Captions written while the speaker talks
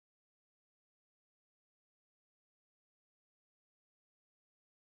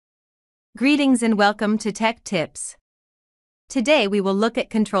Greetings and welcome to Tech Tips. Today we will look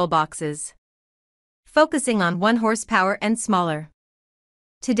at control boxes, focusing on 1 horsepower and smaller.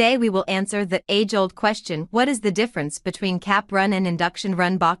 Today we will answer the age-old question: what is the difference between cap run and induction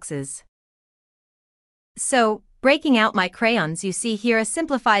run boxes? So, breaking out my crayons, you see here a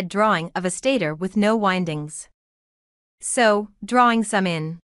simplified drawing of a stator with no windings. So, drawing some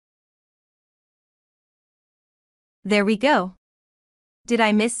in. There we go. Did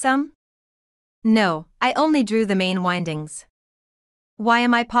I miss some? No, I only drew the main windings. Why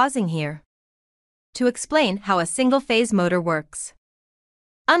am I pausing here? To explain how a single-phase motor works.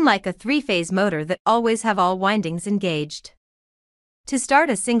 Unlike a 3-phase motor that always have all windings engaged. To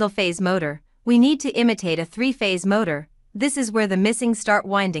start a single-phase motor, we need to imitate a 3-phase motor. This is where the missing start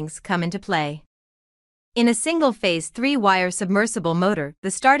windings come into play. In a single-phase 3-wire submersible motor,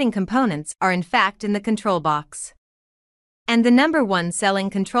 the starting components are in fact in the control box. And the number 1 selling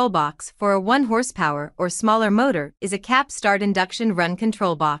control box for a 1 horsepower or smaller motor is a cap start induction run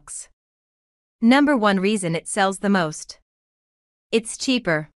control box. Number 1 reason it sells the most. It's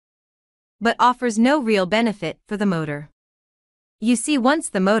cheaper, but offers no real benefit for the motor. You see, once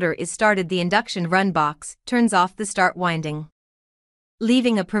the motor is started, the induction run box turns off the start winding,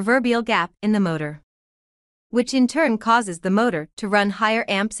 leaving a proverbial gap in the motor, which in turn causes the motor to run higher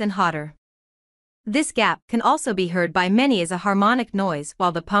amps and hotter. This gap can also be heard by many as a harmonic noise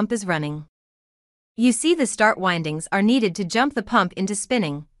while the pump is running. You see, the start windings are needed to jump the pump into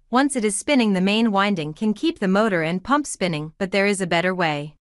spinning. Once it is spinning, the main winding can keep the motor and pump spinning, but there is a better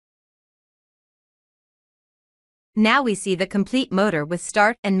way. Now we see the complete motor with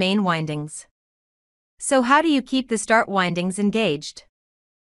start and main windings. So how do you keep the start windings engaged?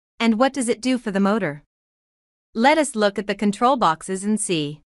 And what does it do for the motor? Let us look at the control boxes and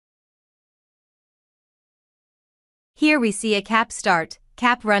see. Here we see a cap start,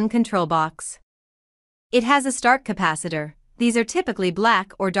 cap run control box. It has a start capacitor. These are typically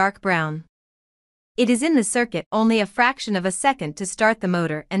black or dark brown. It is in the circuit only a fraction of a second to start the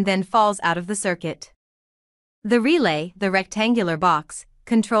motor and then falls out of the circuit. The relay, the rectangular box,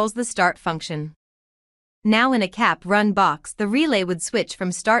 controls the start function. Now in a cap run box, the relay would switch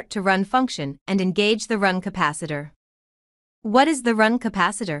from start to run function and engage the run capacitor. What is the run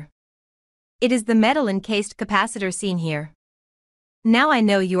capacitor? It is the metal-encased capacitor seen here. Now I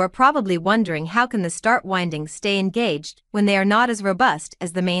know you are probably wondering, how can the start windings stay engaged when they are not as robust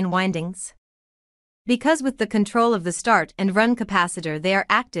as the main windings? Because with the control of the start and run capacitor, they are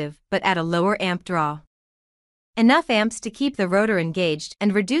active but at a lower amp draw. Enough amps to keep the rotor engaged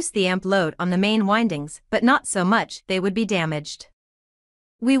and reduce the amp load on the main windings, but not so much they would be damaged.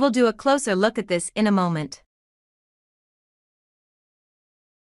 We will do a closer look at this in a moment.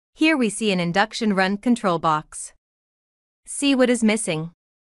 Here we see an induction run control box. See what is missing?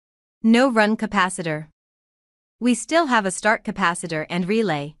 No run capacitor. We still have a start capacitor and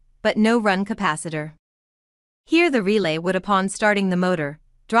relay, but no run capacitor. Here the relay would, upon starting the motor,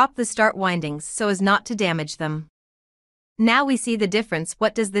 drop the start windings so as not to damage them. Now we see the difference.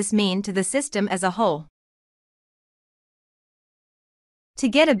 What does this mean to the system as a whole? To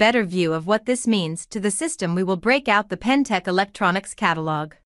get a better view of what this means to the system, we will break out the Pentair electronics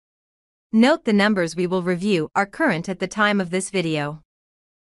catalog. Note the numbers we will review are current at the time of this video.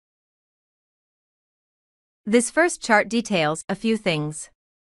 This first chart details a few things.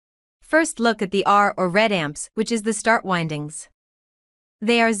 First, look at the R or red amps, which is the start windings.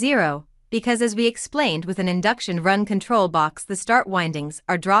 They are 0, because as we explained with an induction run control box, the start windings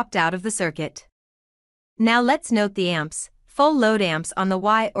are dropped out of the circuit. Now let's note the amps. Full load amps on the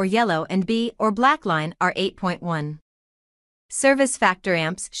Y or yellow and B or black line are 8.1. Service factor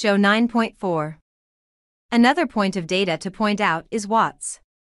amps show 9.4. Another point of data to point out is watts.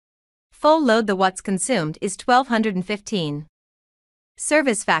 Full load, the watts consumed is 1215.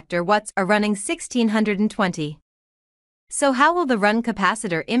 Service factor watts are running 1620. So how will the run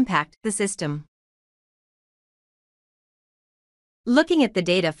capacitor impact the system? Looking at the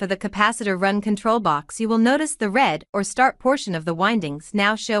data for the capacitor run control box, you will notice the red or start portion of the windings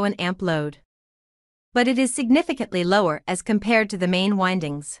now show an amp load. But it is significantly lower as compared to the main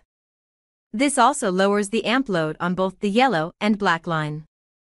windings. This also lowers the amp load on both the yellow and black line.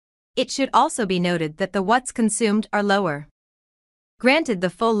 It should also be noted that the watts consumed are lower. Granted, the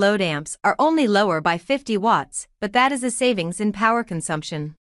full load amps are only lower by 50 watts, but that is a savings in power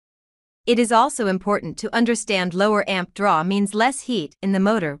consumption. It is also important to understand lower amp draw means less heat in the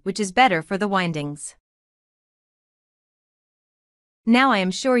motor, which is better for the windings. Now I am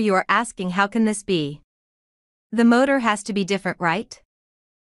sure you are asking, how can this be? The motor has to be different, right?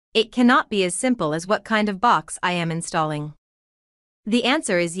 It cannot be as simple as what kind of box I am installing. The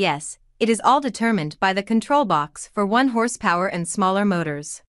answer is yes, it is all determined by the control box for 1 horsepower and smaller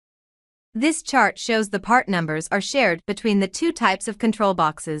motors. This chart shows the part numbers are shared between the two types of control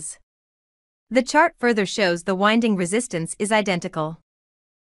boxes. The chart further shows the winding resistance is identical.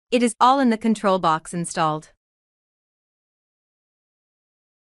 It is all in the control box installed.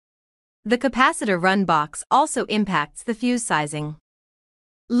 The capacitor run box also impacts the fuse sizing.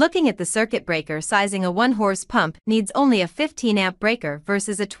 Looking at the circuit breaker sizing, a 1-horse pump needs only a 15-amp breaker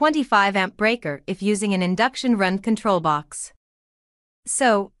versus a 25-amp breaker if using an induction run control box.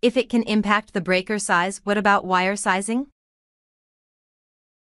 So, if it can impact the breaker size, what about wire sizing?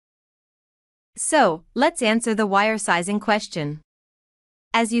 So, let's answer the wire sizing question.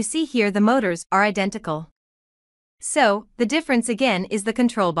 As you see here, the motors are identical. So, the difference again is the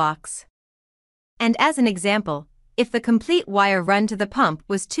control box. And as an example, if the complete wire run to the pump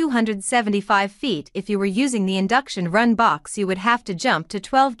was 275 feet, if you were using the induction run box, you would have to jump to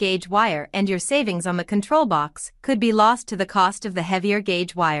 12-gauge wire, and your savings on the control box could be lost to the cost of the heavier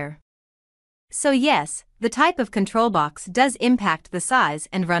gauge wire. So yes, the type of control box does impact the size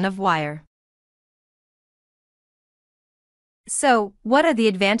and run of wire. So, what are the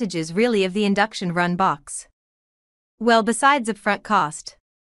advantages really of the induction run box? Well, besides upfront cost.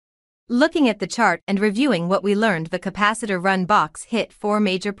 Looking at the chart and reviewing what we learned, the capacitor run box hit 4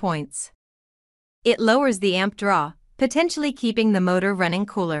 major points. It lowers the amp draw, potentially keeping the motor running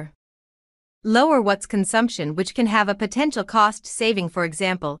cooler. Lower watts consumption, which can have a potential cost saving, for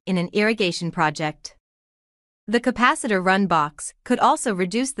example, in an irrigation project. The capacitor run box could also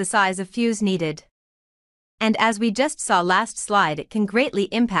reduce the size of fuse needed. And as we just saw last slide, it can greatly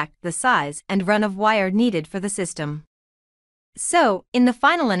impact the size and run of wire needed for the system. So, in the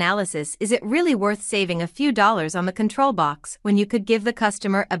final analysis, is it really worth saving a few dollars on the control box when you could give the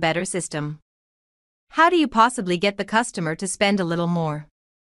customer a better system? How do you possibly get the customer to spend a little more?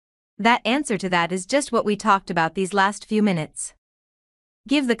 That answer to that is just what we talked about these last few minutes.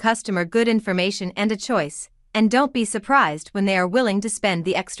 Give the customer good information and a choice, and don't be surprised when they are willing to spend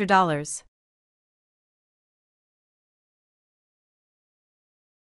the extra dollars.